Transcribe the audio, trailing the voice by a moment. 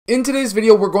In today's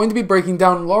video, we're going to be breaking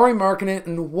down Lauri Markkanen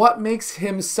and what makes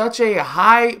him such a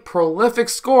high, prolific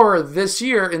scorer this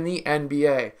year in the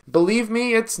NBA. Believe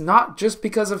me, it's not just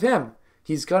because of him.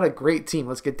 He's got a great team.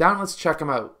 Let's get down, let's check him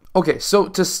out. Okay, so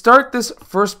to start this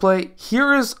first play,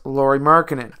 here is Lauri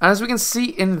Markkanen. As we can see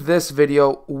in this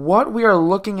video, what we are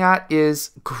looking at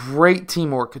is great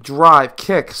teamwork, drive,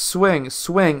 kick, swing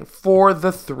for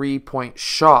the three-point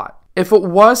shot. If it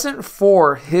wasn't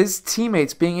for his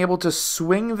teammates being able to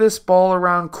swing this ball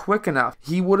around quick enough,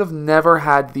 he would have never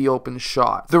had the open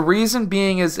shot. The reason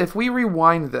being is if we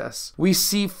rewind this, we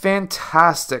see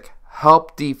fantastic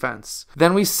help defense.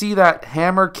 Then we see that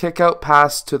hammer kick out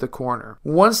pass to the corner.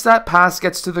 Once that pass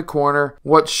gets to the corner,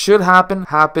 what should happen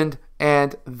happened,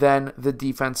 and then the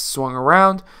defense swung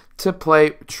around to play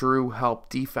true help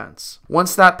defense.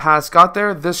 Once that pass got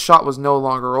there, this shot was no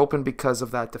longer open because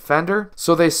of that defender,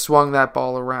 so they swung that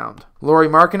ball around. Lauri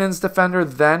Markkanen's defender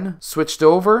then switched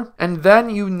over, and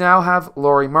then you now have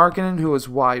Lauri Markkanen who is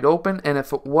wide open, and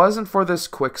if it wasn't for this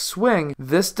quick swing,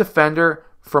 this defender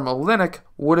from Olynyk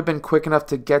would have been quick enough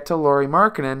to get to Lauri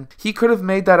Markkanen. He could have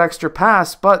made that extra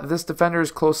pass, but this defender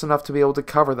is close enough to be able to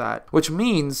cover that, which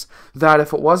means that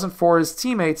if it wasn't for his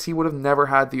teammates, he would have never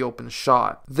had the open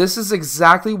shot. This is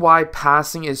exactly why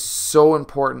passing is so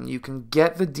important. You can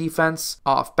get the defense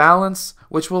off balance,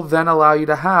 which will then allow you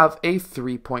to have a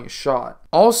three-point shot.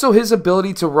 Also, his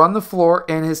ability to run the floor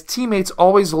and his teammates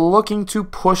always looking to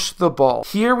push the ball.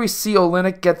 Here we see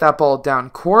Olynyk get that ball down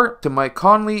court to Mike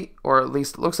Conley, or at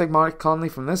least it looks like Mike Conley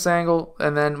from this angle,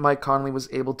 and then Mike Conley was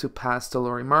able to pass to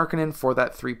Lauri Markkanen for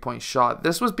that three-point shot.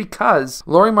 This was because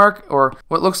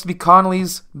what looks to be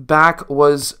Conley's back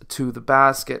was to the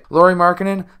basket. Lauri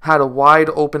Markkanen had a wide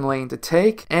open lane to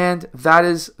take, and that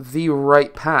is the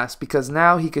right pass because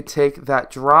now he could take that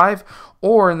drive,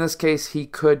 or in this case, he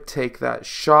could take that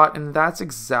shot, and that's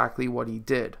exactly what he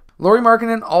did. Lauri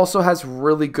Markkanen also has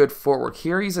really good footwork.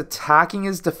 Here he's attacking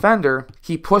his defender,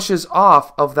 he pushes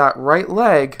off of that right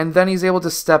leg, and then he's able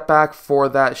to step back for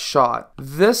that shot.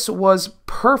 This was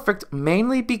perfect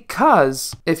mainly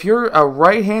because if you're a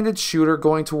right-handed shooter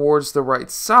going towards the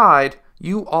right side,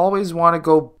 you always want to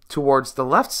go towards the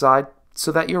left side so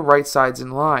that your right side's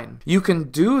in line. You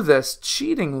can do this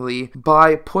cheatingly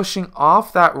by pushing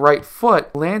off that right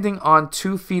foot, landing on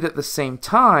 2 feet at the same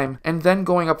time, and then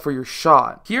going up for your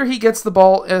shot. Here he gets the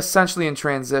ball essentially in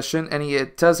transition, and he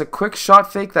does a quick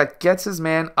shot fake that gets his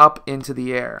man up into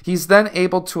the air. He's then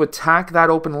able to attack that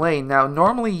open lane. Now,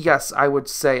 normally, yes, I would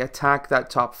say attack that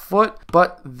top foot,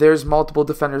 but there's multiple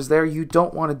defenders there. You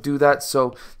don't want to do that,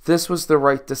 so this was the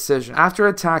right decision. After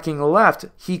attacking left,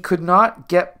 he could not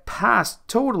get past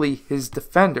totally his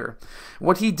defender.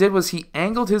 What he did was he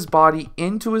angled his body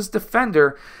into his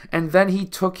defender, and then he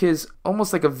took his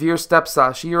almost like a veer step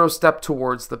 / Euro step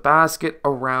towards the basket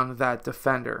around that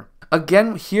defender.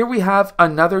 Again, here we have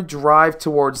another drive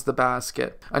towards the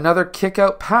basket, another kick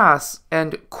out pass,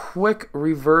 and quick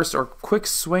reverse or quick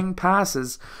swing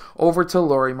passes over to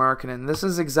Lauri Markkanen. This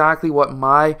is exactly what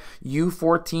my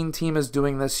U14 team is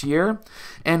doing this year,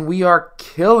 and we are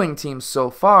killing teams so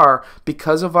far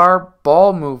because of our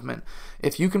ball movement.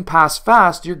 If you can pass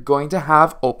fast, you're going to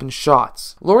have open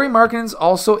shots. Lauri Markkanen's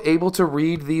also able to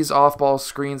read these off-ball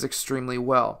screens extremely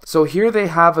well. So here they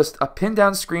have a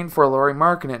pin-down screen for Lauri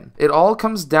Markkanen. It all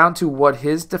comes down to what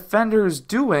his defender is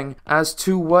doing as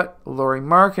to what Lauri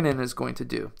Markkanen is going to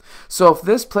do. So if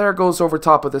this player goes over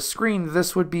top of the screen,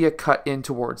 this would be a cut in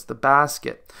towards the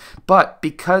basket. But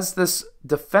because this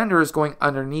defender is going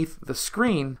underneath the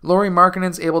screen, Lauri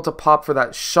Markkanen's able to pop for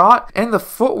that shot, and the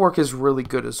footwork is really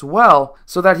good as well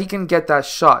so that he can get that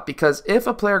shot, because if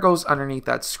a player goes underneath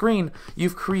that screen,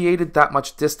 you've created that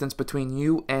much distance between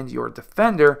you and your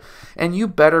defender, and you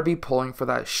better be pulling for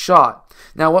that shot.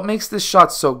 Now, what makes this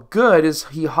shot so good is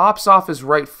he hops off his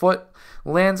right foot,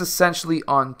 lands essentially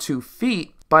on 2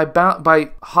 feet. By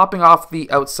hopping off the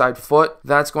outside foot,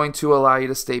 that's going to allow you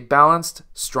to stay balanced,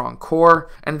 strong core,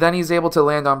 and then he's able to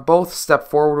land on both, step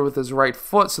forward with his right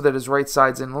foot so that his right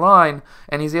side's in line,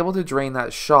 and he's able to drain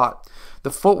that shot.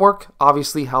 The footwork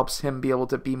obviously helps him be able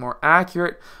to be more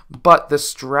accurate, but the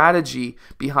strategy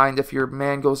behind if your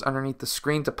man goes underneath the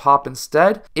screen to pop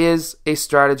instead is a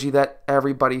strategy that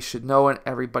everybody should know and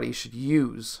everybody should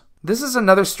use. This is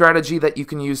another strategy that you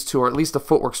can use too, or at least a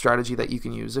footwork strategy that you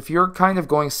can use. If you're kind of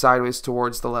going sideways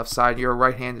towards the left side, you're a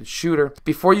right-handed shooter,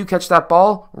 before you catch that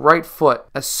ball, right foot.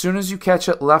 As soon as you catch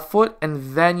it, left foot,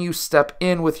 and then you step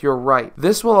in with your right.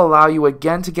 This will allow you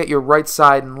again to get your right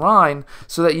side in line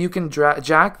so that you can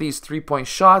jack these three-point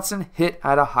shots and hit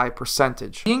at a high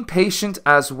percentage. Being patient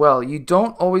as well. You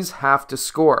don't always have to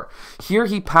score. Here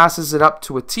he passes it up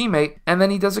to a teammate, and then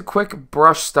he does a quick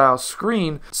brush-style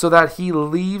screen so that he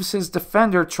leaves his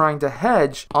defender trying to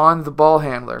hedge on the ball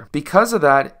handler. Because of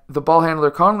that, the ball handler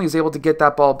Conley is able to get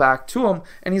that ball back to him,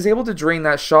 and he's able to drain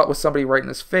that shot with somebody right in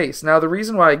his face. Now, the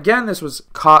reason why, again, this was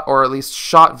caught, or at least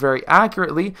shot very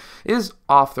accurately, is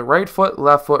off the right foot,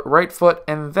 right foot,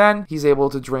 and then he's able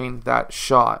to drain that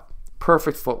shot.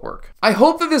 Perfect footwork. I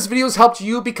hope that this video has helped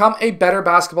you become a better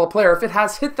basketball player. If it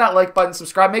has, hit that like button,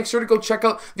 subscribe. Make sure to go check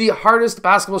out the hardest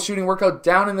basketball shooting workout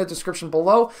down in the description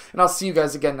below, and I'll see you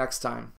guys again next time.